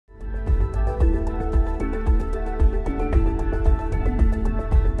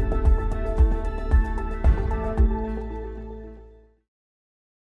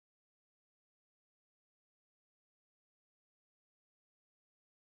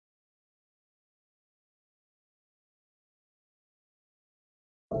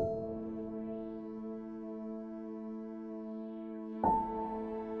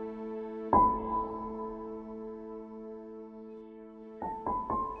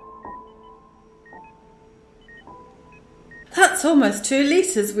That's almost 2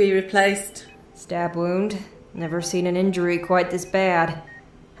 litres we replaced. Stab wound. Never seen an injury quite this bad.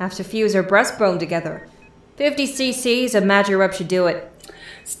 Have to fuse her breastbone together. 50 cc's of Magic Rub should do it.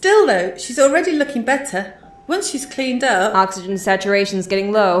 Still though, she's already looking better. Once she's cleaned up... Oxygen saturation's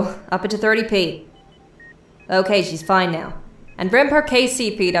getting low, up into 30p. Okay, she's fine now. And bring her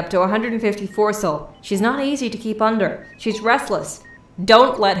KC feed up to 154 sol. She's not easy to keep under. She's restless.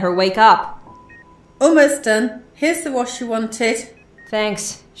 Don't let her wake up. Almost done. Here's the wash you wanted.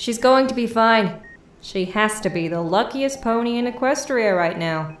 Thanks. She's going to be fine. She has to be the luckiest pony in Equestria right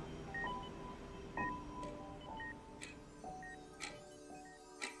now.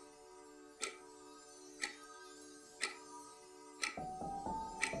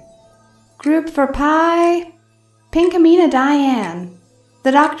 Group for Pie. Pinkamina Diane.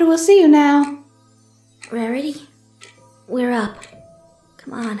 The doctor will see you now. Rarity, we're up.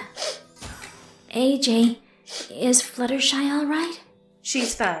 Come on. AJ, is Fluttershy all right?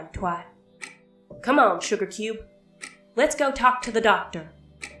 She's fine, Twi. Come on, Sugar Cube. Let's go talk to the doctor.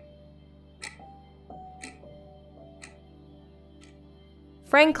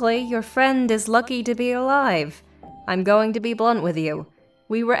 Frankly, your friend is lucky to be alive. I'm going to be blunt with you.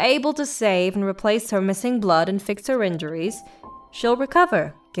 We were able to save and replace her missing blood and fix her injuries. She'll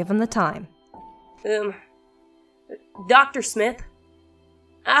recover, given the time. Dr. Smythe,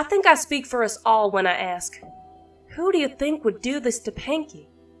 I think I speak for us all when I ask, who do you think would do this to Pinkie?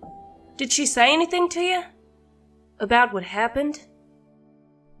 Did she say anything to you? About what happened?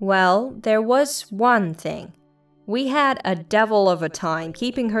 Well, there was one thing. We had a devil of a time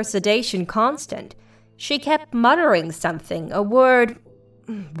keeping her sedation constant. She kept muttering something, a word...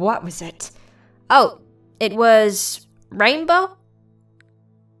 What was it? Oh, it was... rainbow?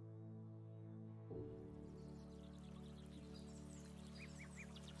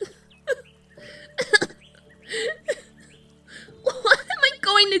 What am I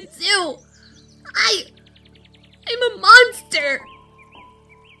going to do? I'm a monster.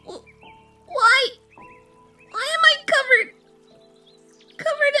 Why am I covered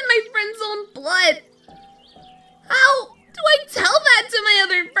in my friend's own blood? How do I tell that to my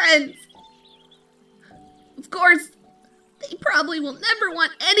other friends? Of course, they probably will never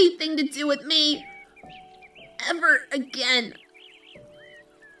want anything to do with me. Ever again.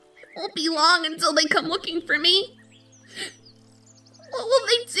 It won't be long until they come looking for me. What will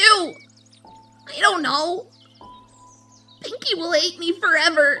they do? I don't know. Pinkie will hate me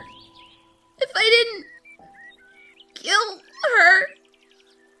forever. If I didn't kill her,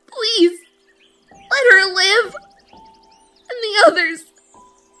 please, let her live. And the others,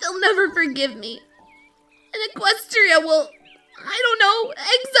 they'll never forgive me. And Equestria will, I don't know,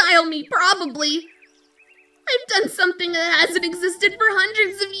 exile me, probably. I've done something that hasn't existed for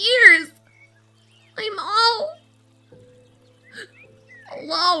hundreds of years. I'm all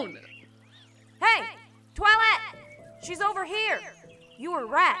alone. Hey, Twilight! She's over here. You were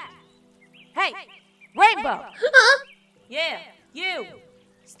right. Hey, Rainbow! Huh? Yeah, you.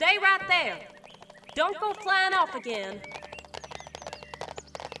 Stay right there. Don't go flying off again.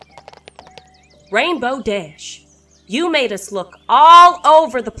 Rainbow Dash, you made us look all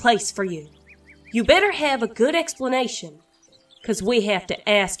over the place for you. You better have a good explanation, 'cause we have to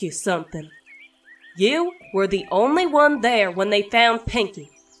ask you something. You were the only one there when they found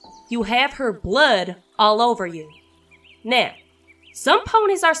Pinkie. You have her blood all over you. Now, some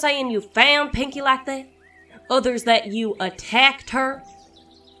ponies are saying you found Pinkie like that, others that you attacked her.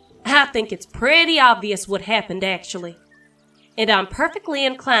 I think it's pretty obvious what happened, actually. And I'm perfectly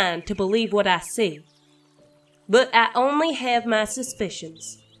inclined to believe what I see. But I only have my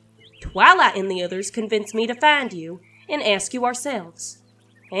suspicions. Twilight and the others convinced me to find you and ask you ourselves.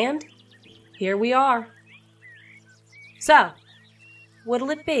 And here we are. So, what'll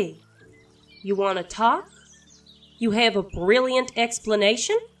it be? You want to talk? You have a brilliant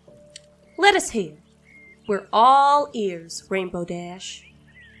explanation? Let us hear. We're all ears, Rainbow Dash.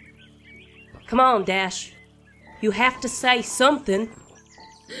 Come on, Dash. You have to say something.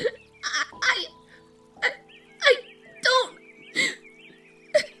 I don't...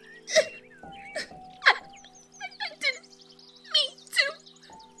 I didn't mean to.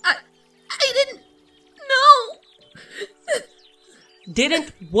 I didn't know.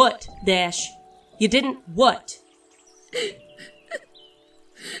 Didn't what, Dash? You didn't what?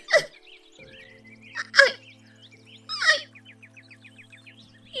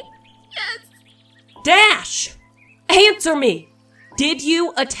 Yes. Dash! Answer me! Did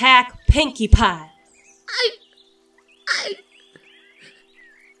you attack Pinkie Pie?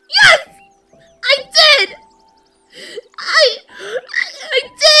 Yes! I did!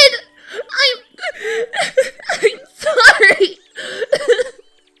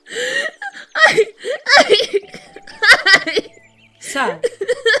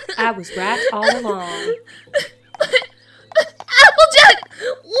 I was right all along. Applejack!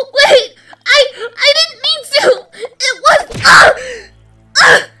 Wait! I didn't mean to! It was...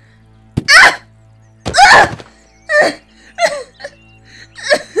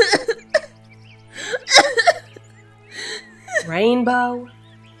 Rainbow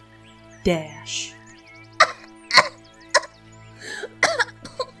Dash.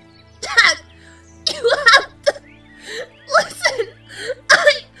 Dad, you have to listen.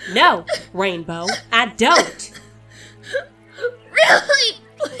 No, Rainbow, I don't. Really?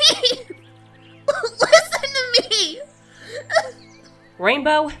 Please! Listen to me!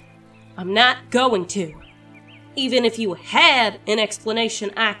 Rainbow, I'm not going to. Even if you had an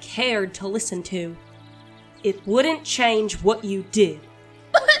explanation I cared to listen to, it wouldn't change what you did.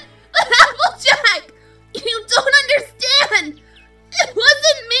 But Applejack! You don't understand! It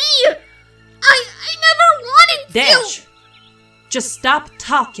wasn't me! I never wanted to! Dash, just stop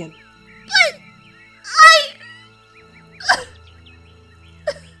talking. But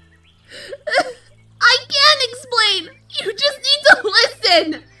I can't explain! You just need to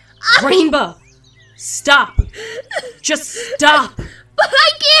listen! Rainbow, stop. Just stop. But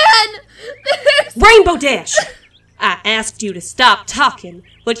I can! There's... Rainbow Dash! I asked you to stop talking,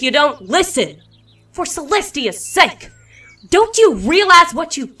 but you don't listen. For Celestia's sake, don't you realize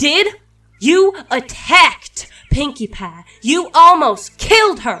what you did? You attacked Pinkie Pie. You almost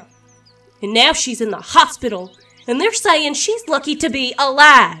killed her. And now she's in the hospital, and they're saying she's lucky to be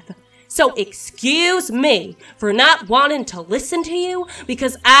alive. So excuse me for not wanting to listen to you,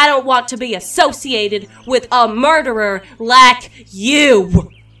 because I don't want to be associated with a murderer like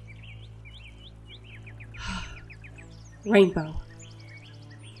you. Rainbow,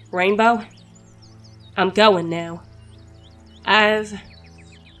 I'm going now. I've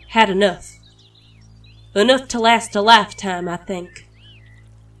had enough. Enough to last a lifetime, I think.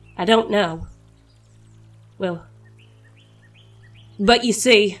 I don't know. Well, but you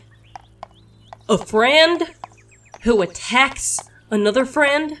see, a friend who attacks another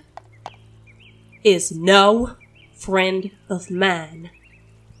friend is no friend of mine.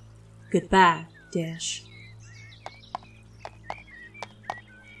 Goodbye, Dash.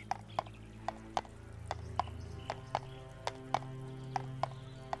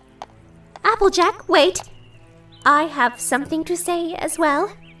 Applejack, wait. I have something to say as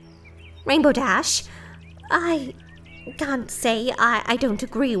well. Rainbow Dash, I can't say I don't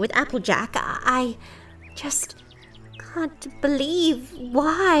agree with Applejack. I just can't believe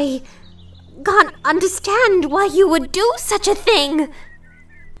why. Can't understand why you would do such a thing.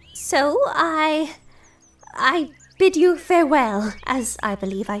 So I bid you farewell, as I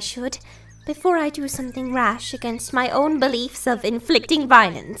believe I should, before I do something rash against my own beliefs of inflicting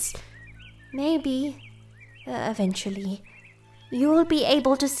violence. Maybe, eventually, you'll be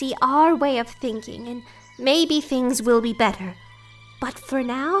able to see our way of thinking, and maybe things will be better. But for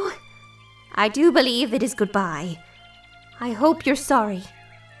now, I do believe it is goodbye. I hope you're sorry.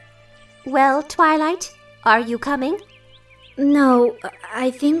 Well, Twilight, are you coming? No,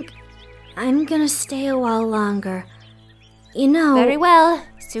 I think I'm gonna stay a while longer. You know... Very well,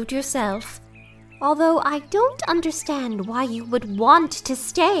 suit yourself. Although I don't understand why you would want to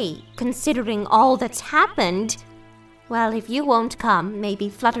stay, considering all that's happened. Well, if you won't come, maybe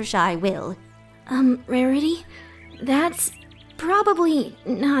Fluttershy will. Rarity? That's probably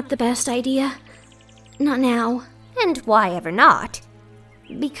not the best idea. Not now. And why ever not?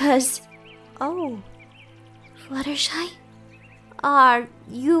 Because... Oh. Fluttershy? Are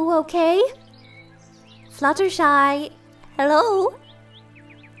you okay? Fluttershy, hello?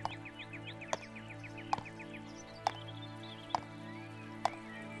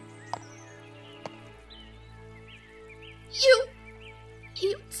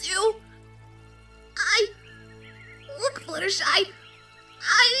 You too? Look, Fluttershy,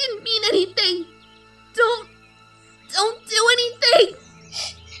 I didn't mean anything. Don't do anything.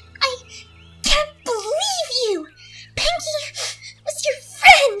 I can't believe you. Pinkie was your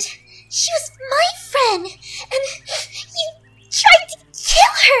friend. She was my friend, and you tried to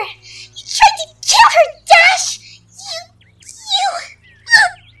kill her. You tried to kill her, Dash.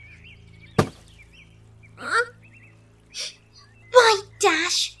 Huh? Why,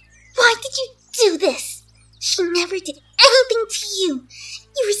 Dash? Why did you do this? She never did anything to you.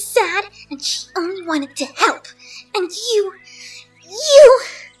 You were sad, and she only wanted to help. And you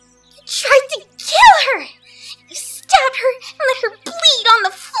tried to kill her. You stabbed her and let her bleed on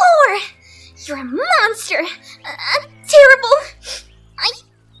the floor. You're a monster. A terrible... I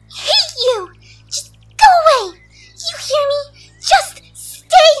hate you. Just go away. You hear me? Just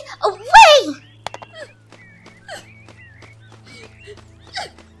stay away.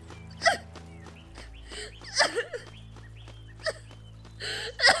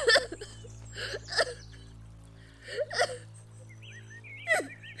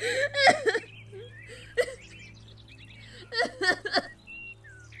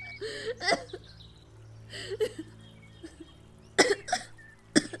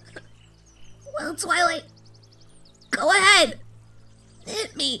 Well, Twilight, go ahead.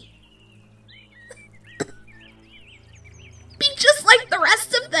 Hit me. Be just like the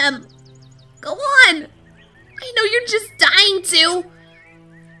rest of them. Go on. I know you're just dying to.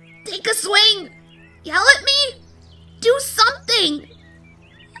 Take a swing. Yell at me. Do something.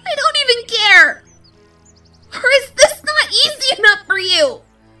 I don't even care. Or is this not easy enough for you?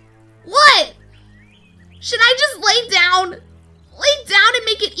 What? Should I just lay down? Lay down and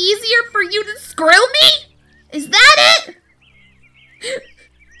make it easier for you to screw me? Is that it?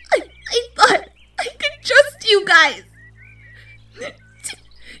 I thought I could trust you guys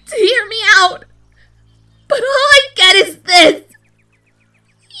to hear me out. But all I get is this.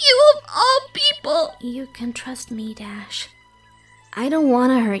 You of all people. You can trust me, Dash. I don't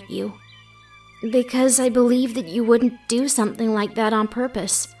want to hurt you. Because I believe that you wouldn't do something like that on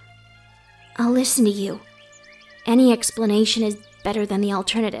purpose. I'll listen to you. Any explanation is better than the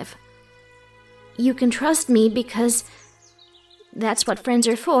alternative. You can trust me because that's what friends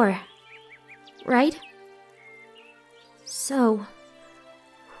are for, right? So,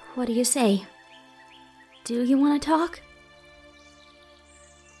 what do you say? Do you want to talk?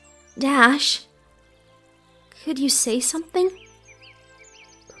 Dash, could you say something?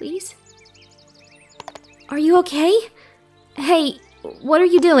 Please? Are you okay? Hey, what are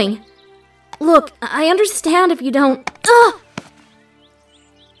you doing? Look, I understand if you don't... Ugh!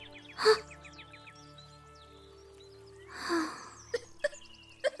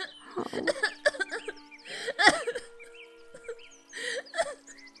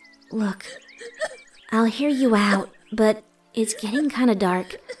 Look, I'll hear you out, but it's getting kind of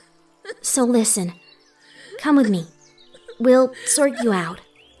dark. So listen, come with me. We'll sort you out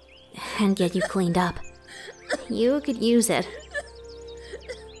and get you cleaned up. You could use it.